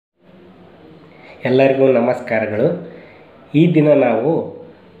ಎಲ್ಲರಿಗೂ ನಮಸ್ಕಾರಗಳು. ಈ ದಿನ ನಾವು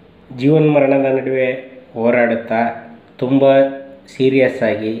ಜೀವನ್ಮರಣದ ನಡುವೆ ಹೋರಾಡುತ್ತಾ ತುಂಬ ಸೀರಿಯಸ್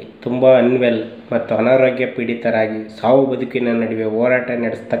ಆಗಿ, ತುಂಬ ಅನ್ವೆಲ್ ಮತ್ತು ಅನಾರೋಗ್ಯ ಪೀಡಿತರಾಗಿ ಸಾವು ಬದುಕಿನ ನಡುವೆ ಹೋರಾಟ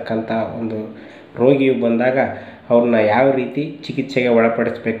ನಡೆಸ್ತಕ್ಕಂಥ ಒಂದು ರೋಗಿಯು ಬಂದಾಗ ಅವ್ರನ್ನ ಯಾವ ರೀತಿ ಚಿಕಿತ್ಸೆಗೆ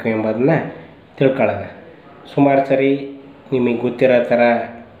ಒಳಪಡಿಸಬೇಕು ಎಂಬುದನ್ನು ತಿಳ್ಕೊಳ್ಳೋಣ. ಸುಮಾರು ಸರಿ ನಿಮಗೆ ಗೊತ್ತಿರೋ ಥರ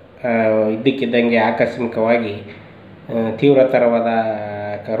ಇದ್ದಕ್ಕಿದ್ದಂಗೆ ಆಕಸ್ಮಿಕವಾಗಿ ತೀವ್ರತರವಾದ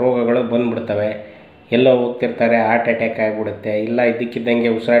ರೋಗಗಳು ಬಂದುಬಿಡ್ತವೆ. ಎಲ್ಲೋ ಹೋಗ್ತಿರ್ತಾರೆ, ಹಾರ್ಟ್ ಅಟ್ಯಾಕ್ ಆಗಿಬಿಡುತ್ತೆ, ಇಲ್ಲ ಇದ್ದಕ್ಕಿದ್ದಂಗೆ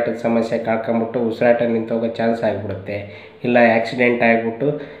ಉಸಿರಾಟದ ಸಮಸ್ಯೆ ಕಳ್ಕೊಂಬಿಟ್ಟು ಉಸಿರಾಟ ನಿಂತೋಗೋ ಚಾನ್ಸ್ ಆಗಿಬಿಡುತ್ತೆ, ಇಲ್ಲ ಆ್ಯಕ್ಸಿಡೆಂಟ್ ಆಗಿಬಿಟ್ಟು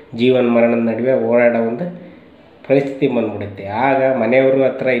ಜೀವನ ಮರಣದ ನಡುವೆ ಹೋರಾಡೋ ಒಂದು ಪರಿಸ್ಥಿತಿ ಬಂದುಬಿಡುತ್ತೆ. ಆಗ ಮನೆಯವರು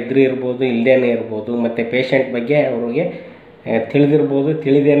ಹತ್ರ ಇದ್ರೂ ಇರ್ಬೋದು, ಇಲ್ಲದೇ ಇರ್ಬೋದು, ಮತ್ತು ಪೇಷಂಟ್ ಬಗ್ಗೆ ಅವ್ರಿಗೆ ತಿಳಿದಿರ್ಬೋದು,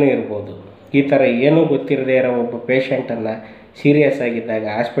 ತಿಳಿದೇನೂ ಇರ್ಬೋದು. ಈ ಥರ ಏನೂ ಗೊತ್ತಿರದೇ ಇರೋ ಒಬ್ಬ ಪೇಷಂಟನ್ನು ಸೀರಿಯಸ್ ಆಗಿದ್ದಾಗ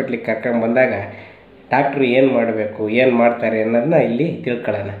ಹಾಸ್ಪಿಟ್ಲಿಗೆ ಕರ್ಕೊಂಡ್ಬಂದಾಗ ಡಾಕ್ಟ್ರು ಏನು ಮಾಡಬೇಕು, ಏನು ಮಾಡ್ತಾರೆ ಅನ್ನೋದನ್ನ ಇಲ್ಲಿ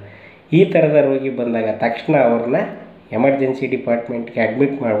ತಿಳ್ಕೊಳ್ಳೋಣ. ಈ ಥರದ ರೋಗಿ ಬಂದಾಗ ತಕ್ಷಣ ಅವ್ರನ್ನ ಎಮರ್ಜೆನ್ಸಿ ಡಿಪಾರ್ಟ್ಮೆಂಟ್ಗೆ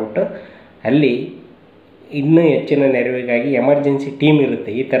ಅಡ್ಮಿಟ್ ಮಾಡಿಬಿಟ್ಟು ಅಲ್ಲಿ ಇನ್ನೂ ಹೆಚ್ಚಿನ ನೆರವಿಗಾಗಿ ಎಮರ್ಜೆನ್ಸಿ ಟೀಮ್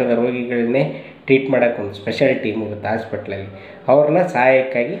ಇರುತ್ತೆ. ಈ ಥರದ ರೋಗಿಗಳನ್ನೇ ಟ್ರೀಟ್ ಮಾಡೋಕ್ಕೆ ಒಂದು ಸ್ಪೆಷಲ್ ಟೀಮ್ ಇರುತ್ತೆ ಹಾಸ್ಪಿಟ್ಲಲ್ಲಿ. ಅವ್ರನ್ನ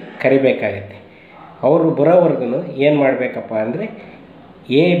ಸಹಾಯಕ್ಕಾಗಿ ಕರಿಬೇಕಾಗತ್ತೆ. ಅವರು ಬರೋವರೆಗೂ ಏನು ಮಾಡಬೇಕಪ್ಪ ಅಂದರೆ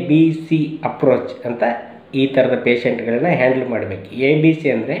ABC ಅಪ್ರೋಚ್ ಅಂತ ಈ ಥರದ ಪೇಷಂಟ್ಗಳನ್ನ ಹ್ಯಾಂಡಲ್ ಮಾಡಬೇಕು. ABC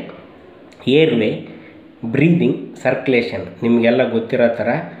ಅಂದರೆ ಏರ್ವೇ, ಬ್ರೀದಿಂಗ್, ಸರ್ಕ್ಯುಲೇಷನ್. ನಿಮಗೆಲ್ಲ ಗೊತ್ತಿರೋ ಥರ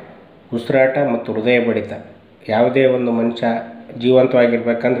ಉಸಿರಾಟ ಮತ್ತು ಹೃದಯ ಬಡಿತ. ಯಾವುದೇ ಒಂದು ಮನುಷ್ಯ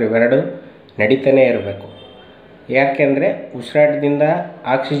ಜೀವಂತವಾಗಿರ್ಬೇಕಂದ್ರೆ ಇವೆರಡು ನಡೀತಾನೇ ಇರಬೇಕು. ಯಾಕೆಂದರೆ ಉಸಿರಾಟದಿಂದ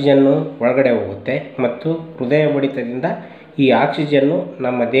ಆಕ್ಸಿಜನ್ನು ಒಳಗಡೆ ಹೋಗುತ್ತೆ ಮತ್ತು ಹೃದಯ ಬಡಿತದಿಂದ ಈ ಆಕ್ಸಿಜನ್ನು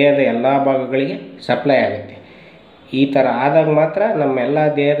ನಮ್ಮ ದೇಹದ ಎಲ್ಲ ಭಾಗಗಳಿಗೆ ಸಪ್ಲೈ ಆಗುತ್ತೆ. ಈ ಥರ ಆದಾಗ ಮಾತ್ರ ನಮ್ಮ ಎಲ್ಲ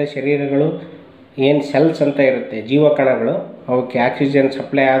ದೇಹದ ಶರೀರಗಳು ಏನು ಸೆಲ್ಸ್ ಅಂತ ಇರುತ್ತೆ, ಜೀವಕಣಗಳು, ಅವಕ್ಕೆ ಆಕ್ಸಿಜನ್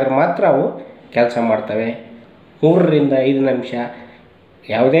ಸಪ್ಲೈ ಆದ್ರೆ ಮಾತ್ರ ಅವು ಕೆಲಸ ಮಾಡ್ತವೆ. 3 ರಿಂದ 5 ನಿಮಿಷ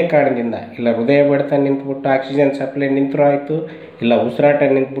ಯಾವುದೇ ಕಾರಣದಿಂದ, ಇಲ್ಲ ಹೃದಯ ಬಡಿತ ನಿಂತ್ಬಿಟ್ಟು ಆಕ್ಸಿಜನ್ ಸಪ್ಲೈ ನಿಂತರೂ ಆಯಿತು, ಇಲ್ಲ ಉಸಿರಾಟ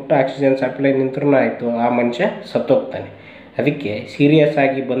ನಿಂತ್ಬಿಟ್ಟು ಆಕ್ಸಿಜನ್ ಸಪ್ಲೈ ನಿಂತರೂ ಆಯಿತು, ಆ ಮನುಷ್ಯ ಸತ್ತೋಗ್ತಾನೆ. ಅದಕ್ಕೆ ಸೀರಿಯಸ್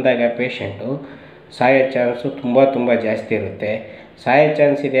ಆಗಿ ಬಂದಾಗ ಪೇಷಂಟು ಸಾಯೋ ಚಾನ್ಸು ತುಂಬ ಜಾಸ್ತಿ ಇರುತ್ತೆ. ಸಾಯೋ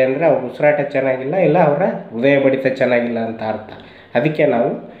ಚಾನ್ಸ್ ಇದೆ ಅಂದರೆ ಅವ್ರ ಉಸಿರಾಟ ಚೆನ್ನಾಗಿಲ್ಲ, ಇಲ್ಲ ಅವರ ಹೃದಯ ಬಡಿತ ಚೆನ್ನಾಗಿಲ್ಲ ಅಂತ ಅರ್ಥ. ಅದಕ್ಕೆ ನಾವು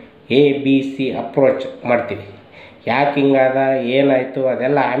ABC ಅಪ್ರೋಚ್ ಮಾಡ್ತೀವಿ. ಯಾಕೆ ಹಿಂಗಾದ, ಏನಾಯಿತು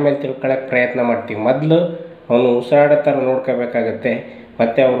ಅದೆಲ್ಲ ಆಮೇಲೆ ತಿಳ್ಕೊಳ್ಳೋಕ್ಕೆ ಪ್ರಯತ್ನ ಮಾಡ್ತೀವಿ. ಮೊದಲು ಅವನು ಉಸಿರಾಡೋ ಥರ ನೋಡ್ಕೋಬೇಕಾಗತ್ತೆ.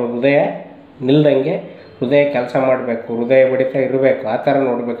 ಮತ್ತು ಅವರು ಹೃದಯ ನಿಲ್ದಂಗೆ ಹೃದಯ ಕೆಲಸ ಮಾಡಬೇಕು, ಹೃದಯ ಬಡಿತ ಇರಬೇಕು, ಆ ಥರ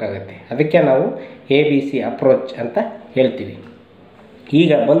ನೋಡಬೇಕಾಗತ್ತೆ. ಅದಕ್ಕೆ ನಾವು ABC ಅಪ್ರೋಚ್ ಅಂತ ಹೇಳ್ತೀವಿ.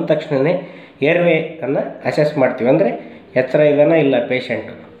 ಈಗ ಬಂದ ತಕ್ಷಣವೇ ಏರ್ವೇ ಅನ್ನು ಅಸೆಸ್ ಮಾಡ್ತೀವಿ. ಅಂದರೆ ಎಚ್ಚರ ಇದ್ದಾನ ಇಲ್ಲ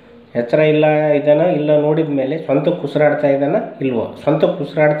ಪೇಷಂಟು, ಎಚ್ಚರ ಇದ್ದಾನೋ ಇಲ್ಲ ನೋಡಿದ ಮೇಲೆ ಸ್ವಂತಕ್ಕೆ ಉಸಿರಾಡ್ತಾ ಇದ್ದಾನೋ ಇಲ್ವೋ. ಸ್ವಂತಕ್ಕೆ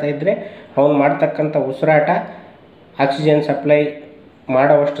ಉಸಿರಾಡ್ತಾ ಇದ್ದರೆ ಅವ್ನು ಮಾಡ್ತಕ್ಕಂಥ ಉಸಿರಾಟ ಆಕ್ಸಿಜನ್ ಸಪ್ಲೈ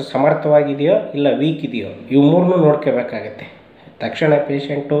ಮಾಡೋವಷ್ಟು ಸಮರ್ಥವಾಗಿದೆಯೋ ಇಲ್ಲ ವೀಕ್ ಇದೆಯೋ, ಇವು 3 ನೋಡ್ಕೋಬೇಕಾಗತ್ತೆ. ತಕ್ಷಣ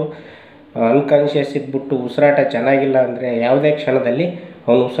ಪೇಷಂಟು ಅನ್ಕಾನ್ಷಿಯಸ್ ಇದ್ಬಿಟ್ಟು ಉಸಿರಾಟ ಚೆನ್ನಾಗಿಲ್ಲ ಅಂದರೆ ಯಾವುದೇ ಕ್ಷಣದಲ್ಲಿ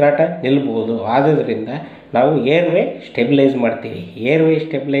ಅವನು ಉಸಿರಾಟ ನಿಲ್ಬೋದು. ಆದ್ದರಿಂದ ನಾವು ಏರ್ವೇ ಸ್ಟೆಬಿಲೈಸ್ ಮಾಡ್ತೀವಿ. ಏರ್ವೇ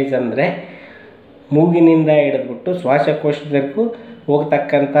ಸ್ಟೆಬಿಲೈಸ್ ಅಂದರೆ ಮೂಗಿನಿಂದ ಹಿಡಿದ್ಬಿಟ್ಟು ಶ್ವಾಸಕೋಶದವರೆಗೂ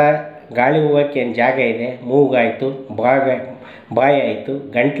ಹೋಗ್ತಕ್ಕಂಥ ಗಾಳಿ ಹೋಗೋಕ್ಕೆ ಏನು ಜಾಗ ಇದೆ, ಮೂಗಾಯಿತು, ಬಾಯಿ ಆಯಿತು,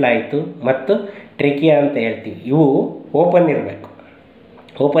 ಗಂಟ್ಲಾಯಿತು ಮತ್ತು ಟ್ರೆಕಿಯಾ ಅಂತ ಹೇಳ್ತೀವಿ. ಇವು ಓಪನ್ ಇರಬೇಕು.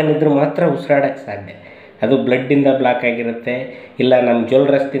 ಓಪನ್ ಇದ್ದರೆ ಮಾತ್ರ ಉಸಿರಾಡೋಕ್ಕೆ ಸಾಧ್ಯ. ಅದು ಬ್ಲಡ್ಡಿಂದ ಬ್ಲಾಕ್ ಆಗಿರುತ್ತೆ, ಇಲ್ಲ ನಮ್ಮ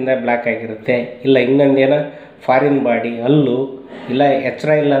ಜೋಲ್ರಸದಿಂದ ಬ್ಲಾಕ್ ಆಗಿರುತ್ತೆ, ಇಲ್ಲ ಇನ್ನೊಂದೇನೋ ಫಾರಿನ್ ಬಾಡಿ, ಹಲ್ಲು, ಇಲ್ಲ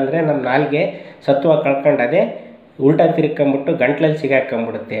ಎಚ್ಚರ ಇಲ್ಲ ಅಂದರೆ ನಮ್ಮ ನಾಲಿಗೆ ಸತ್ವ ಕಳ್ಕೊಂಡು ಅದೇ ಉಲ್ಟಾ ತಿರ್ಕೊಂಬಿಟ್ಟು ಗಂಟ್ಲಲ್ಲಿ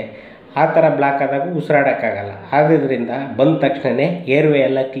ಸಿಗಾಕೊಂಬಿಡುತ್ತೆ. ಆ ಥರ ಬ್ಲಾಕ್ ಆದಾಗ ಉಸಿರಾಡೋಕ್ಕಾಗಲ್ಲ. ಆದ್ದರಿಂದ ಬಂದ ತಕ್ಷಣವೇ ಏರ್ವೇ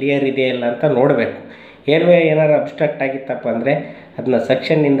ಎಲ್ಲ ಕ್ಲಿಯರ್ ಇದೆಯಲ್ಲ ಅಂತ ನೋಡಬೇಕು. ಏರ್ವೇ ಏನಾರು ಅಬ್ಸ್ಟ್ರಕ್ಟ್ ಆಗಿತ್ತಪ್ಪ ಅಂದರೆ ಅದನ್ನ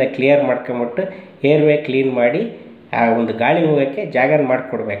ಸಕ್ಷನ್ನಿಂದ ಕ್ಲಿಯರ್ ಮಾಡ್ಕೊಂಬಿಟ್ಟು ಏರ್ವೇ ಕ್ಲೀನ್ ಮಾಡಿ ಆ ಒಂದು ಗಾಳಿ ಹೋಗೋಕ್ಕೆ ಜಾಗ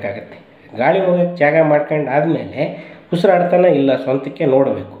ಮಾಡಿಕೊಡ್ಬೇಕಾಗತ್ತೆ. ಗಾಳಿ ಹೋಗೋಕ್ಕೆ ಜಾಗ ಮಾಡ್ಕೊಂಡು ಆದಮೇಲೆ ಉಸಿರಾಡ್ತಾನೆ ಇಲ್ಲ ಸ್ವಂತಕ್ಕೆ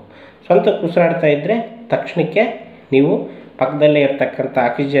ನೋಡಬೇಕು. ಸ್ವಂತಕ್ಕೆ ಉಸಿರಾಡ್ತಾ ಇದ್ದರೆ ತಕ್ಷಣಕ್ಕೆ ನೀವು ಪಕ್ಕದಲ್ಲೇ ಇರ್ತಕ್ಕಂಥ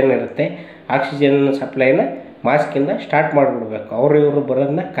ಆಕ್ಸಿಜನ್ ಇರುತ್ತೆ, ಆಕ್ಸಿಜನ್ ಸಪ್ಲೈನ ಮಾಸ್ಕಿಂದ ಸ್ಟಾರ್ಟ್ ಮಾಡಿಬಿಡ್ಬೇಕು. ಇವರು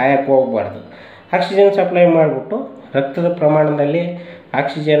ಬರೋದನ್ನ ಕಾಯಕ್ಕೆ ಹೋಗಬಾರ್ದು. ಆಕ್ಸಿಜನ್ ಸಪ್ಲೈ ಮಾಡಿಬಿಟ್ಟು ರಕ್ತದ ಪ್ರಮಾಣದಲ್ಲಿ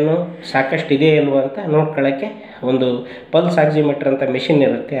ಆಕ್ಸಿಜನ್ನು ಸಾಕಷ್ಟು ಇದೆಯೋ ಇಲ್ವೋ ಅಂತ ನೋಡ್ಕೊಳ್ಳೋಕ್ಕೆ ಒಂದು ಪಲ್ಸ್ ಆಕ್ಸಿಮೀಟರ್ ಅಂತ ಮೆಷಿನ್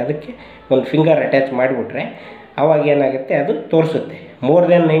ಇರುತ್ತೆ. ಅದಕ್ಕೆ ಒಂದು ಫಿಂಗರ್ ಅಟ್ಯಾಚ್ ಮಾಡಿಬಿಟ್ರೆ ಆವಾಗ ಏನಾಗುತ್ತೆ, ಅದು ತೋರಿಸುತ್ತೆ. ಮೋರ್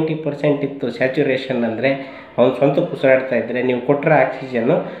ದೆನ್ 90% ಇತ್ತು ಸ್ಯಾಚುರೇಷನ್ ಅಂದರೆ ಅವ್ನು ಸ್ವಂತಕ್ಕೆ ಉಸಿರಾಡ್ತಾ ಇದ್ದರೆ ನೀವು ಕೊಟ್ಟರೆ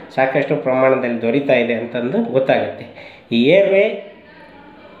ಆಕ್ಸಿಜನ್ನು ಸಾಕಷ್ಟು ಪ್ರಮಾಣದಲ್ಲಿ ದೊರೀತಾ ಇದೆ ಅಂತಂದು ಗೊತ್ತಾಗುತ್ತೆ. ಈ ಏರ್ವೇ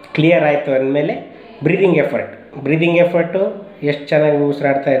ಕ್ಲಿಯರ್ ಆಯಿತು ಅಂದಮೇಲೆ ಬ್ರೀದಿಂಗ್ ಎಫರ್ಟು ಎಷ್ಟು ಚೆನ್ನಾಗಿ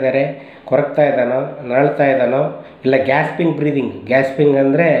ಉಸಿರಾಡ್ತಾ ಇದ್ದಾರೆ, ಕೊರಗ್ತಾ ಇದ್ದಾನೋ, ನರಳ್ತಾ ಇದ್ದಾನೋ, ಇಲ್ಲ ಗ್ಯಾಸ್ಪಿಂಗ್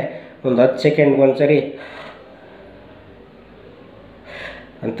ಅಂದರೆ ಒಂದು 10 ಸೆಕೆಂಡ್ಗೆ ಒಂದು ಸರಿ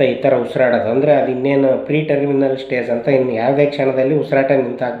ಅಂತ ಈ ಥರ ಉಸಿರಾಡೋದು. ಅಂದರೆ ಅದು ಇನ್ನೇನು ಪ್ರೀ ಟರ್ಮಿನಲ್ ಸ್ಟೇಜ್ ಅಂತ, ಇನ್ನು ಯಾವುದೇ ಕ್ಷಣದಲ್ಲಿ ಉಸಿರಾಟ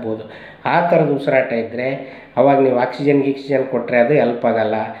ನಿಂತಾಗ್ಬೋದು. ಆ ಥರದ ಉಸಿರಾಟ ಇದ್ದರೆ ಅವಾಗ ನೀವು ಆಕ್ಸಿಜನ್ ಕೊಟ್ಟರೆ ಅದು ಹೆಲ್ಪ್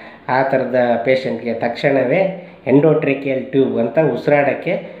ಆಗೋಲ್ಲ. ಆ ಥರದ ಪೇಷಂಟ್ಗೆ ತಕ್ಷಣವೇ ಎಂಡೋಟ್ರೇಕಿಯಲ್ ಟ್ಯೂಬ್ ಅಂತ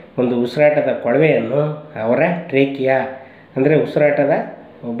ಉಸಿರಾಡೋಕ್ಕೆ ಒಂದು ಉಸಿರಾಟದ ಕೊಳವೆಯನ್ನು ಅವರ ಟ್ರೇಕಿಯಾ ಅಂದರೆ ಉಸಿರಾಟದ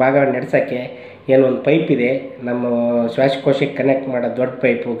ಭಾಗವನ್ನು ನಡೆಸೋಕ್ಕೆ ಏನೊಂದು ಪೈಪ್ ಇದೆ, ನಮ್ಮ ಶ್ವಾಸಕೋಶಕ್ಕೆ ಕನೆಕ್ಟ್ ಮಾಡೋ ದೊಡ್ಡ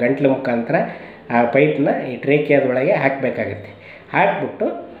ಪೈಪು ಗಂಟ್ಲು ಮುಖಾಂತರ ಆ ಪೈಪ್ನ ಈ ಟ್ರೇಕಿಯಾದೊಳಗೆ ಹಾಕಬೇಕಾಗುತ್ತೆ. ಹಾಕ್ಬಿಟ್ಟು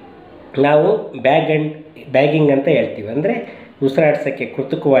ನಾವು ಬ್ಯಾಗಿಂಗ್ ಅಂತ ಹೇಳ್ತೀವಿ. ಅಂದರೆ ಉಸಿರಾಡ್ಸೋಕ್ಕೆ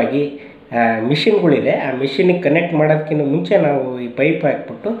ಕೃತಕವಾಗಿ ಮಿಷಿನ್ಗಳಿದೆ, ಆ ಮಿಷಿನಿಗೆ ಕನೆಕ್ಟ್ ಮಾಡೋದಕ್ಕಿಂತ ಮುಂಚೆ ನಾವು ಈ ಪೈಪ್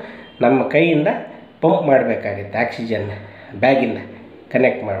ಹಾಕ್ಬಿಟ್ಟು ನಮ್ಮ ಕೈಯಿಂದ ಪಂಪ್ ಮಾಡಬೇಕಾಗುತ್ತೆ ಆಕ್ಸಿಜನ್ನ ಬ್ಯಾಗಿಂದ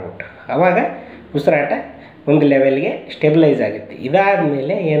ಕನೆಕ್ಟ್ ಮಾಡಿಬಿಟ್ಟು. ಆವಾಗ ಉಸಿರಾಟ ಒಂದು ಲೆವೆಲ್ಗೆ ಸ್ಟೆಬಿಲೈಸ್ ಆಗುತ್ತೆ. ಇದಾದ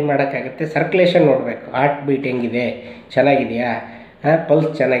ಮೇಲೆ ಏನು ಮಾಡೋಕ್ಕಾಗುತ್ತೆ, ಸರ್ಕ್ಯುಲೇಷನ್ ನೋಡಬೇಕು. ಹಾರ್ಟ್ ಬೀಟ್ ಹೆಂಗಿದೆ, ಚೆನ್ನಾಗಿದೆಯಾ,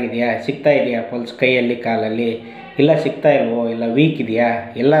 ಪಲ್ಸ್ ಚೆನ್ನಾಗಿದೆಯಾ, ಸಿಗ್ತಾ ಇದೆಯಾ ಪಲ್ಸ್ ಕೈಯಲ್ಲಿ ಕಾಲಲ್ಲಿ, ಇಲ್ಲ ಸಿಗ್ತಾ ಇಲ್ವೋ, ಇಲ್ಲ ವೀಕ್ ಇದೆಯಾ,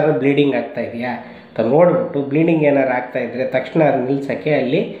 ಎಲ್ಲರೂ ಬ್ಲೀಡಿಂಗ್ ಆಗ್ತಾ ಇದೆಯಾ ಅಂತ ನೋಡಿಬಿಟ್ಟು ಬ್ಲೀಡಿಂಗ್ ಏನಾರು ಆಗ್ತಾಯಿದ್ರೆ ತಕ್ಷಣ ಅದು ನಿಲ್ಸೋಕ್ಕೆ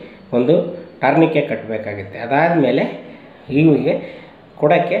ಅಲ್ಲಿ ಒಂದು ಟಾರ್ನಿಕೆ ಕಟ್ಟಬೇಕಾಗುತ್ತೆ. ಅದಾದಮೇಲೆ ಇವಿಗೆ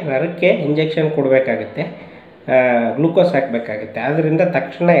ಕೊಡೋಕ್ಕೆ ನರಕ್ಕೆ ಇಂಜೆಕ್ಷನ್ ಕೊಡಬೇಕಾಗುತ್ತೆ, ಗ್ಲೂಕೋಸ್ ಹಾಕಬೇಕಾಗುತ್ತೆ. ಆದ್ದರಿಂದ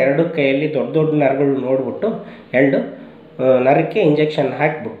ತಕ್ಷಣ ಎರಡು ಕೈಯಲ್ಲಿ ದೊಡ್ಡ ದೊಡ್ಡ ನರಗಳು ನೋಡಿಬಿಟ್ಟು ಎರಡು ನರಕ್ಕೆ ಇಂಜೆಕ್ಷನ್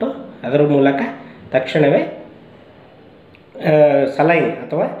ಹಾಕಿಬಿಟ್ಟು ಅದರ ಮೂಲಕ ತಕ್ಷಣವೇ ಸಲೈನ್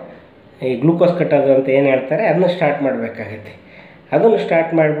ಅಥವಾ ಈ ಗ್ಲೂಕೋಸ್ ಕಟ್ಟೋದು ಅಂತ ಏನು ಹೇಳ್ತಾರೆ ಅದನ್ನು ಸ್ಟಾರ್ಟ್ ಮಾಡಬೇಕಾಗುತ್ತೆ. ಅದನ್ನು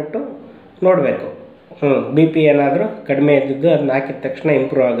ಸ್ಟಾರ್ಟ್ ಮಾಡಿಬಿಟ್ಟು ನೋಡಬೇಕು, ಬಿ ಪಿ ಏನಾದರೂ ಕಡಿಮೆ ಇದ್ದಿದ್ದು ಅದನ್ನ ಹಾಕಿದ ತಕ್ಷಣ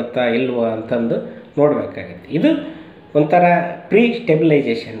ಇಂಪ್ರೂವ್ ಆಗುತ್ತಾ ಇಲ್ವೋ ಅಂತಂದು ನೋಡಬೇಕಾಗುತ್ತೆ. ಇದು ಒಂಥರ ಪ್ರೀ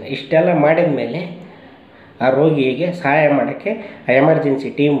ಸ್ಟೆಬಿಲೈಜೇಷನ್. ಇಷ್ಟೆಲ್ಲ ಮಾಡಿದ ಮೇಲೆ ಆ ರೋಗಿಗೆ ಸಹಾಯ ಮಾಡೋಕ್ಕೆ ಎಮರ್ಜೆನ್ಸಿ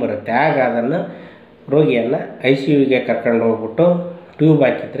ಟೀಮ್ ಬರುತ್ತೆ. ಆಗ ಅದನ್ನು ರೋಗಿಯನ್ನು ICUಗೆ ಕರ್ಕೊಂಡು ಹೋಗ್ಬಿಟ್ಟು ಟ್ಯೂಬ್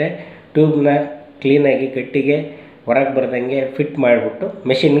ಹಾಕಿದರೆ ಟ್ಯೂಬ್ನ ಕ್ಲೀನಾಗಿ ಗಟ್ಟಿಗೆ ಹೊರಗೆ ಬರ್ದಂಗೆ ಫಿಟ್ ಮಾಡಿಬಿಟ್ಟು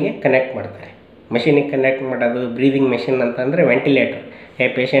ಮೆಷಿನ್ಗೆ ಕನೆಕ್ಟ್ ಮಾಡ್ತಾರೆ. ಮೆಷಿನಿಗೆ ಕನೆಕ್ಟ್ ಮಾಡೋದು ಬ್ರೀದಿಂಗ್ ಮೆಷಿನ್ ಅಂತಂದರೆ ವೆಂಟಿಲೇಟ್ರ್.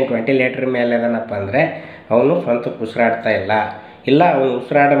 ಪೇಷಂಟ್ ವೆಂಟಿಲೇಟ್ರ್ ಮೇಲೆ ಅದನಪ್ಪ ಅಂದರೆ ಅವನು ಸ್ವಂತಕ್ಕೆ ಉಸಿರಾಡ್ತಾ ಇಲ್ಲ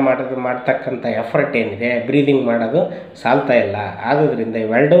ಅವನು ಮಾಡ್ತಕ್ಕಂಥ ಎಫರ್ಟ್ ಏನಿದೆ ಬ್ರೀದಿಂಗ್ ಮಾಡೋದು ಸಾಲ್ತಾ ಇಲ್ಲ. ಆಗೋದ್ರಿಂದ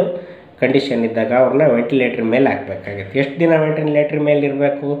ಇವೆರಡು ಕಂಡೀಷನ್ ಇದ್ದಾಗ ಅವ್ರನ್ನ ವೆಂಟಿಲೇಟ್ರ್ ಮೇಲೆ ಹಾಕಬೇಕಾಗುತ್ತೆ. ಎಷ್ಟು ದಿನ ವೆಂಟಿಲೇಟ್ರ್ ಮೇಲೆ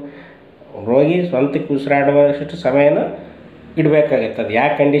ಇರಬೇಕು, ರೋಗಿ ಸ್ವಂತಕ್ಕೆ ಉಸಿರಾಡುವಷ್ಟು ಸಮಯನೂ ಇಡಬೇಕಾಗುತ್ತೆ. ಅದು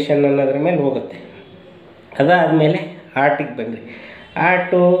ಯಾವ ಕಂಡೀಷನ್ ಅನ್ನೋದ್ರ ಮೇಲೆ ಹೋಗುತ್ತೆ. ಅದಾದಮೇಲೆ ಹಾರ್ಟಿಗೆ ಬಂದ್ರಿ,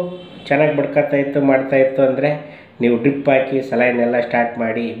 ಹಾರ್ಟು ಚೆನ್ನಾಗಿ ಬಡ್ಕೊತಾಯಿತ್ತು ಮಾಡ್ತಾಯಿತ್ತು ಅಂದರೆ ನೀವು ಡ್ರಿಪ್ ಹಾಕಿ ಸಲೈನೆಲ್ಲ ಸ್ಟಾರ್ಟ್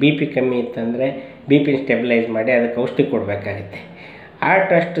ಮಾಡಿ, ಬಿ ಪಿ ಕಮ್ಮಿ ಇತ್ತಂದರೆ ಬಿ ಪಿ ಸ್ಟೆಬಿಲೈಸ್ ಮಾಡಿ ಅದಕ್ಕೆ ಔಷಧಿ ಕೊಡಬೇಕಾಗುತ್ತೆ.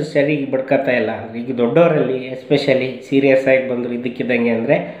 ಹಾರ್ಟ್ ಅಷ್ಟು ಸರಿ ಬಡ್ಕೊತಾ ಇಲ್ಲ ಅಂದರೆ ಈಗ ದೊಡ್ಡವರಲ್ಲಿ ಎಸ್ಪೆಷಲಿ ಸೀರಿಯಸ್ ಆಗಿ ಬಂದರು ಇದ್ದಕ್ಕಿದ್ದಂಗೆ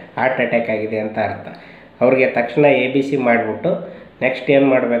ಅಂದರೆ ಹಾರ್ಟ್ ಅಟ್ಯಾಕ್ ಆಗಿದೆ ಅಂತ ಅರ್ಥ. ಅವ್ರಿಗೆ ತಕ್ಷಣ ABC ಮಾಡಿಬಿಟ್ಟು ನೆಕ್ಸ್ಟ್ ಏನು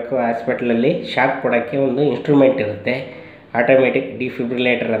ಮಾಡಬೇಕು, ಹಾಸ್ಪಿಟ್ಲಲ್ಲಿ ಶಾಕ್ ಕೊಡೋಕ್ಕೆ ಒಂದು ಇನ್ಸ್ಟ್ರೂಮೆಂಟ್ ಇರುತ್ತೆ, ಆಟೋಮೆಟಿಕ್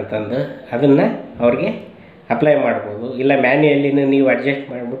ಡಿಫಿಬ್ರಿಲೇಟರ್ ಅಂತಂದು, ಅದನ್ನು ಅವ್ರಿಗೆ ಅಪ್ಲೈ ಮಾಡ್ಬೋದು. ಇಲ್ಲ ಮ್ಯಾನ್ಯುಯಲ್ಲಿನೂ ನೀವು ಅಡ್ಜಸ್ಟ್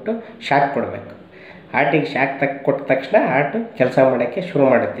ಮಾಡಿಬಿಟ್ಟು ಶಾಕ್ ಕೊಡಬೇಕು. ಹಾರ್ಟಿಗೆ ಶಾಕ್ ಕೊಟ್ಟ ತಕ್ಷಣ ಹಾರ್ಟು ಕೆಲಸ ಮಾಡೋಕ್ಕೆ ಶುರು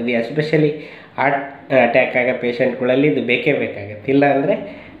ಮಾಡುತ್ತೆ. ಇದು ಎಸ್ಪೆಷಲಿ ಹಾರ್ಟ್ ಅಟ್ಯಾಕ್ ಆಗೋ ಪೇಷಂಟ್ಗಳಲ್ಲಿ ಇದು ಬೇಕೇ ಬೇಕಾಗುತ್ತೆ. ಇಲ್ಲ ಅಂದರೆ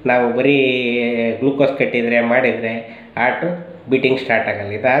ನಾವು ಬರೀ ಗ್ಲೂಕೋಸ್ ಕಟ್ಟಿದರೆ ಮಾಡಿದರೆ ಹಾರ್ಟು ಬೀಟಿಂಗ್ ಸ್ಟಾರ್ಟ್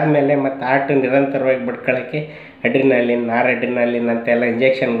ಆಗೋಲ್ಲ. ಇದಾದಮೇಲೆ ಮತ್ತು ಹಾರ್ಟು ನಿರಂತರವಾಗಿ ಬಡ್ಕೊಳ್ಳೋಕ್ಕೆ ನಾರ್ ಅಡ್ರಿನಾಲಿನ್ ಅಂತೆಲ್ಲ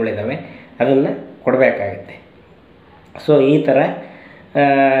ಇಂಜೆಕ್ಷನ್ಗಳಿದ್ದಾವೆ, ಅದನ್ನು ಕೊಡಬೇಕಾಗುತ್ತೆ. ಸೊ ಈ ಥರ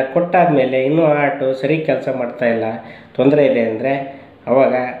ಕೊಟ್ಟಾದಮೇಲೆ ಇನ್ನೂ ಹಾರ್ಟು ಸರಿ ಕೆಲಸ ಮಾಡ್ತಾಯಿಲ್ಲ, ತೊಂದರೆ ಇದೆ ಅಂದರೆ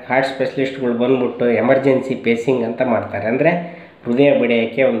ಅವಾಗ ಹಾರ್ಟ್ ಸ್ಪೆಷಲಿಸ್ಟ್ಗಳು ಬಂದ್ಬಿಟ್ಟು ಎಮರ್ಜೆನ್ಸಿ ಪೇಸಿಂಗ್ ಅಂತ ಮಾಡ್ತಾರೆ. ಅಂದರೆ ಹೃದಯ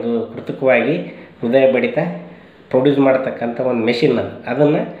ಬಡಿಯೋಕ್ಕೆ ಒಂದು ಕೃತಕವಾಗಿ ಹೃದಯ ಬಡಿತ ಪ್ರೊಡ್ಯೂಸ್ ಮಾಡ್ತಕ್ಕಂಥ ಒಂದು ಮೆಷಿನ್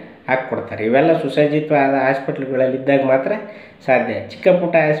ಅದನ್ನು ಹಾಕ್ಕೊಡ್ತಾರೆ. ಇವೆಲ್ಲ ಸುಸಜ್ಜಿತವಾದ ಹಾಸ್ಪಿಟ್ಲ್ಗಳಲ್ಲಿ ಇದ್ದಾಗ ಮಾತ್ರ ಸಾಧ್ಯ. ಚಿಕ್ಕ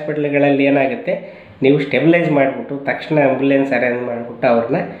ಪುಟ್ಟ ಹಾಸ್ಪಿಟ್ಲ್ಗಳಲ್ಲಿ ಏನಾಗುತ್ತೆ, ನೀವು ಸ್ಟೆಬಿಲೈಸ್ ಮಾಡಿಬಿಟ್ಟು ತಕ್ಷಣ ಆಂಬ್ಯುಲೆನ್ಸ್ ಅರೇಂಜ್ ಮಾಡಿಬಿಟ್ಟು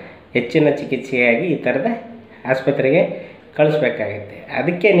ಅವ್ರನ್ನ ಹೆಚ್ಚಿನ ಚಿಕಿತ್ಸೆಯಾಗಿ ಈ ಥರದ ಆಸ್ಪತ್ರೆಗೆ ಕಳಿಸ್ಬೇಕಾಗುತ್ತೆ.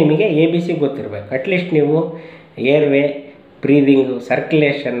 ಅದಕ್ಕೆ ನಿಮಗೆ ABC ಗೊತ್ತಿರಬೇಕು. ಅಟ್ಲೀಸ್ಟ್ ನೀವು ಏರ್ವೇ, ಬ್ರೀದಿಂಗು,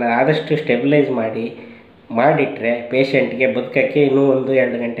 ಸರ್ಕ್ಯುಲೇಷನ್ ಆದಷ್ಟು ಸ್ಟೆಬಿಲೈಸ್ ಮಾಡಿಟ್ರೆ ಪೇಷಂಟ್ಗೆ ಬದುಕೋಕ್ಕೆ ಇನ್ನೂ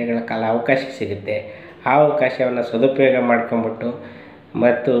 1-2 ಗಂಟೆಗಳ ಕಾಲ ಅವಕಾಶ ಸಿಗುತ್ತೆ. ಆ ಅವಕಾಶವನ್ನು ಸದುಪಯೋಗ ಮಾಡ್ಕೊಂಬಿಟ್ಟು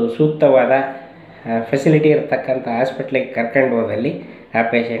ಮತ್ತು ಸೂಕ್ತವಾದ ಫೆಸಿಲಿಟಿ ಇರತಕ್ಕಂಥ ಹಾಸ್ಪಿಟ್ಲಿಗೆ ಕರ್ಕೊಂಡು ಹೋದಲ್ಲಿ ಆ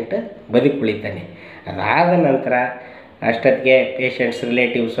ಪೇಷಂಟ್ ಬದುಕುಳಿತಾನೆ. ಅದಾದ ನಂತರ ಅಷ್ಟೊತ್ತಿಗೆ ಪೇಷಂಟ್ಸ್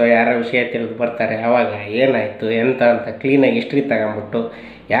ರಿಲೇಟಿವ್ಸೋ ಯಾರೋ ವಿಷಯ ತಿಳಿದು ಬರ್ತಾರೆ. ಆವಾಗ ಏನಾಯಿತು ಎಂತ ಅಂತ ಕ್ಲೀನಾಗಿ ಹಿಸ್ಟ್ರಿ ತಗೊಂಬಿಟ್ಟು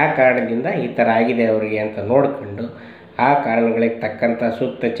ಯಾವ ಕಾರಣದಿಂದ ಈ ಥರ ಆಗಿದೆ ಅವರಿಗೆ ಅಂತ ನೋಡಿಕೊಂಡು ಆ ಕಾರಣಗಳಿಗೆ ತಕ್ಕಂಥ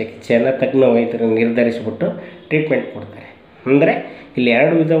ಸೂಕ್ತ ಚಿಕಿತ್ಸೆಯನ್ನು ತಜ್ಞ ವೈದ್ಯರು ನಿರ್ಧರಿಸಿಬಿಟ್ಟು ಟ್ರೀಟ್ಮೆಂಟ್ ಕೊಡ್ತಾರೆ. ಅಂದರೆ ಇಲ್ಲಿ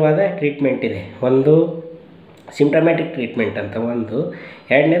 2 ವಿಧವಾದ ಟ್ರೀಟ್ಮೆಂಟ್ ಇದೆ. ಒಂದು ಸಿಂಪ್ಟಮ್ಯಾಟಿಕ್ ಟ್ರೀಟ್ಮೆಂಟ್ ಅಂತ, ಒಂದು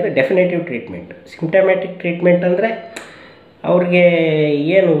ಎರಡನೇದು ಡೆಫಿನೇಟಿವ್ ಟ್ರೀಟ್ಮೆಂಟ್. ಸಿಂಪ್ಟಮ್ಯಾಟಿಕ್ ಟ್ರೀಟ್ಮೆಂಟ್ ಅಂದರೆ ಅವ್ರಿಗೆ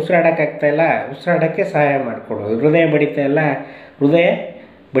ಏನು ಉಸಿರಾಡೋಕ್ಕಾಗ್ತಾಯಿಲ್ಲ, ಉಸಿರಾಡೋಕ್ಕೆ ಸಹಾಯ ಮಾಡಿಕೊಡು, ಹೃದಯ ಬಡಿತಾ ಇಲ್ಲ, ಹೃದಯ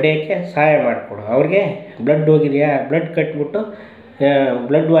ಬಡಿಯೋಕ್ಕೆ ಸಹಾಯ ಮಾಡಿಕೊಡು, ಅವ್ರಿಗೆ ಬ್ಲಡ್ ಹೋಗಿದೆಯಾ ಬ್ಲಡ್ ಕಟ್ಬಿಟ್ಟು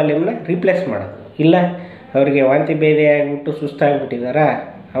ಬ್ಲಡ್ ವಾಲ್ಯೂಮ್ನ ರೀಪ್ಲೇಸ್ ಮಾಡೋದು, ಇಲ್ಲ ಅವರಿಗೆ ವಾಂತಿ ಭೇದಿ ಆಗಿಬಿಟ್ಟು ಸುಸ್ತಾಗಿಬಿಟ್ಟಿದಾರಾ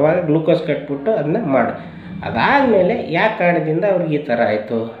ಆವಾಗ ಗ್ಲೂಕೋಸ್ ಕಟ್ಬಿಟ್ಟು ಅದನ್ನ ಮಾಡು. ಅದಾದಮೇಲೆ ಯಾವ ಕಾರಣದಿಂದ ಅವ್ರಿಗೆ ಈ ಥರ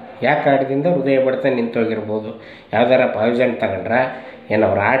ಆಯಿತು, ಯಾವ ಕಾರಣದಿಂದ ಹೃದಯ ಬಡಿತ ನಿಂತೋಗಿರ್ಬೋದು, ಯಾವ್ದಾರ ಪಾಯ್ಸನ್ ತಗೊಂಡ್ರ, ಏನು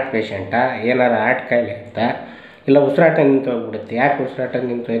ಅವ್ರು ಹಾರ್ಟ್ ಪೇಷಂಟಾ, ಏನಾರು ಹಾರ್ಟ್ ಕಾಯಿಲೆ ಅಂತ, ಇಲ್ಲ ಉಸಿರಾಟ ನಿಂತೋಗ್ಬಿಡುತ್ತೆ. ಯಾಕೆ ಉಸಿರಾಟ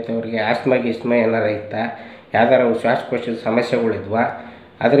ನಿಂತೋಯ್ತು ಅವ್ರಿಗೆ? ಆಸ್ಮಾ ಗಿಸ್ಮಾ ಏನಾರು ಇತ್ತಾ, ಯಾವ್ದಾರು ಶ್ವಾಸಕೋಶದ ಸಮಸ್ಯೆಗಳಿದ್ವಾ,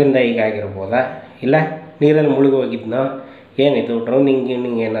 ಅದರಿಂದ ಹೀಗಾಗಿರ್ಬೋದಾ, ಇಲ್ಲ ನೀರಲ್ಲಿ ಮುಳುಗೋಗಿದ್ನೋ, ಏನಿದು ಡ್ರೌನಿಂಗ್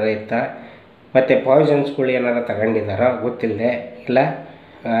ಗಿವ್ನಿಂಗ್ ಏನಾರು ಇತ್ತಾ, ಮತ್ತು ಪಾಯ್ಸನ್ಸ್ಗಳು ಏನಾರು ತಗೊಂಡಿದ್ದಾರೋ ಗೊತ್ತಿಲ್ಲದೆ, ಇಲ್ಲ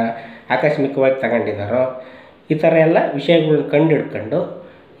ಆಕಸ್ಮಿಕವಾಗಿ ತಗೊಂಡಿದ್ದಾರೋ, ಈ ಥರ ಎಲ್ಲ ವಿಷಯಗಳ್ನ ಕಂಡು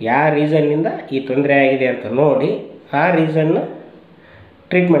ಯಾವ ರೀಸನ್ನಿಂದ ಈ ತೊಂದರೆ ಆಗಿದೆ ಅಂತ ನೋಡಿ ಆ ರೀಸನ್ನು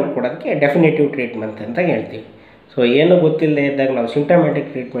ಟ್ರೀಟ್ಮೆಂಟ್ ಕೊಡೋದಕ್ಕೆ ಡೆಫಿನೇಟಿವ್ ಟ್ರೀಟ್ಮೆಂಟ್ ಅಂತ ಹೇಳ್ತೀವಿ. ಸೊ ಏನೂ ಗೊತ್ತಿಲ್ಲದೆ ಇದ್ದಾಗ ನಾವು ಸಿಂಟಮ್ಯಾಟಿಕ್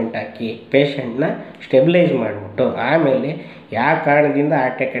ಟ್ರೀಟ್ಮೆಂಟ್ ಹಾಕಿ ಪೇಷಂಟ್ನ ಸ್ಟೆಬಿಲೈಸ್ ಮಾಡಿಬಿಟ್ಟು ಆಮೇಲೆ ಯಾವ ಕಾರಣದಿಂದ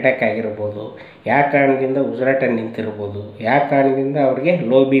ಹಾರ್ಟ್ ಅಟ್ಯಾಕ್ ಆಗಿರ್ಬೋದು, ಯಾವ ಕಾರಣದಿಂದ ಉಸಿರಾಟ ನಿಂತಿರ್ಬೋದು, ಯಾವ ಕಾರಣದಿಂದ ಅವ್ರಿಗೆ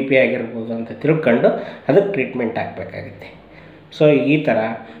ಲೋ ಬಿ ಪಿ ಆಗಿರ್ಬೋದು ಅಂತ ತಿಳ್ಕೊಂಡು ಅದಕ್ಕೆ ಟ್ರೀಟ್ಮೆಂಟ್ ಹಾಕಬೇಕಾಗುತ್ತೆ. ಸೊ ಈ ಥರ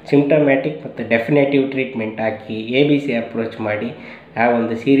ಸಿಂಟಮ್ಯಾಟಿಕ್ ಮತ್ತು ಡೆಫಿನೇಟಿವ್ ಟ್ರೀಟ್ಮೆಂಟ್ ಹಾಕಿ ABC ಅಪ್ರೋಚ್ ಮಾಡಿ ಆ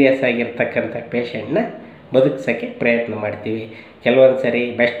ಒಂದು ಸೀರಿಯಸ್ ಆಗಿರ್ತಕ್ಕಂಥ ಪೇಷಂಟ್ನ ಬದುಕಿಸೋಕ್ಕೆ ಪ್ರಯತ್ನ ಮಾಡ್ತೀವಿ. ಕೆಲವೊಂದು ಸರಿ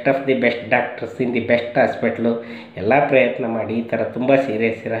best of the best doctors in the best hospital ಎಲ್ಲ ಪ್ರಯತ್ನ ಮಾಡಿ ಈ ಥರ ತುಂಬ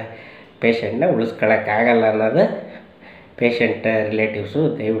ಸೀರಿಯಸ್ ಇರೋ ಪೇಷಂಟ್ನ ಉಳಿಸ್ಕೊಳ್ಳೋಕ್ಕಾಗಲ್ಲ ಅನ್ನೋದು ಪೇಷಂಟ್ ರಿಲೇಟಿವ್ಸು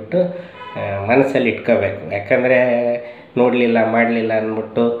ದಯವಿಟ್ಟು ಮನಸ್ಸಲ್ಲಿ ಇಟ್ಕೋಬೇಕು. ಯಾಕಂದರೆ ನೋಡಲಿಲ್ಲ ಮಾಡಲಿಲ್ಲ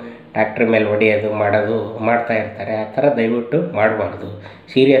ಅಂದ್ಬಿಟ್ಟು ಡಾಕ್ಟ್ರ್ ಮೇಲೆ ಹೊಡೆಯೋದು ಮಾಡೋದು ಮಾಡ್ತಾ ಇರ್ತಾರೆ. ಆ ಥರ ದಯವಿಟ್ಟು ಮಾಡಬಾರ್ದು.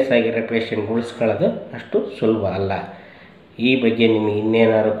 ಸೀರಿಯಸ್ ಆಗಿರೋ ಪೇಷಂಟ್ ಉಳಿಸ್ಕೊಳ್ಳೋದು ಅಷ್ಟು ಸುಲಭ ಅಲ್ಲ. ಈ ಬಗ್ಗೆ ನಿಮಗೆ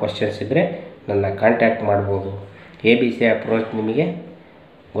ಇನ್ನೇನಾದ್ರು ಕ್ವಶನ್ಸ್ ಇದ್ದರೆ ನನ್ನ ಕಾಂಟ್ಯಾಕ್ಟ್ ಮಾಡ್ಬೋದು. ABC ಅಪ್ರೋಚ್ ನಿಮಗೆ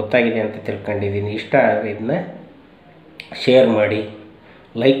ಗೊತ್ತಾಗಿದೆ ಅಂತ ತಿಳ್ಕೊಂಡಿದ್ದೀನಿ. ಇಷ್ಟ ಆದರೆ ಇದನ್ನ ಶೇರ್ ಮಾಡಿ,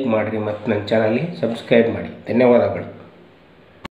 ಲೈಕ್ ಮಾಡಿರಿ ಮತ್ತು ನನ್ನ ಚಾನಲ್ಗೆ ಸಬ್ಸ್ಕ್ರೈಬ್ ಮಾಡಿ. ಧನ್ಯವಾದಗಳು.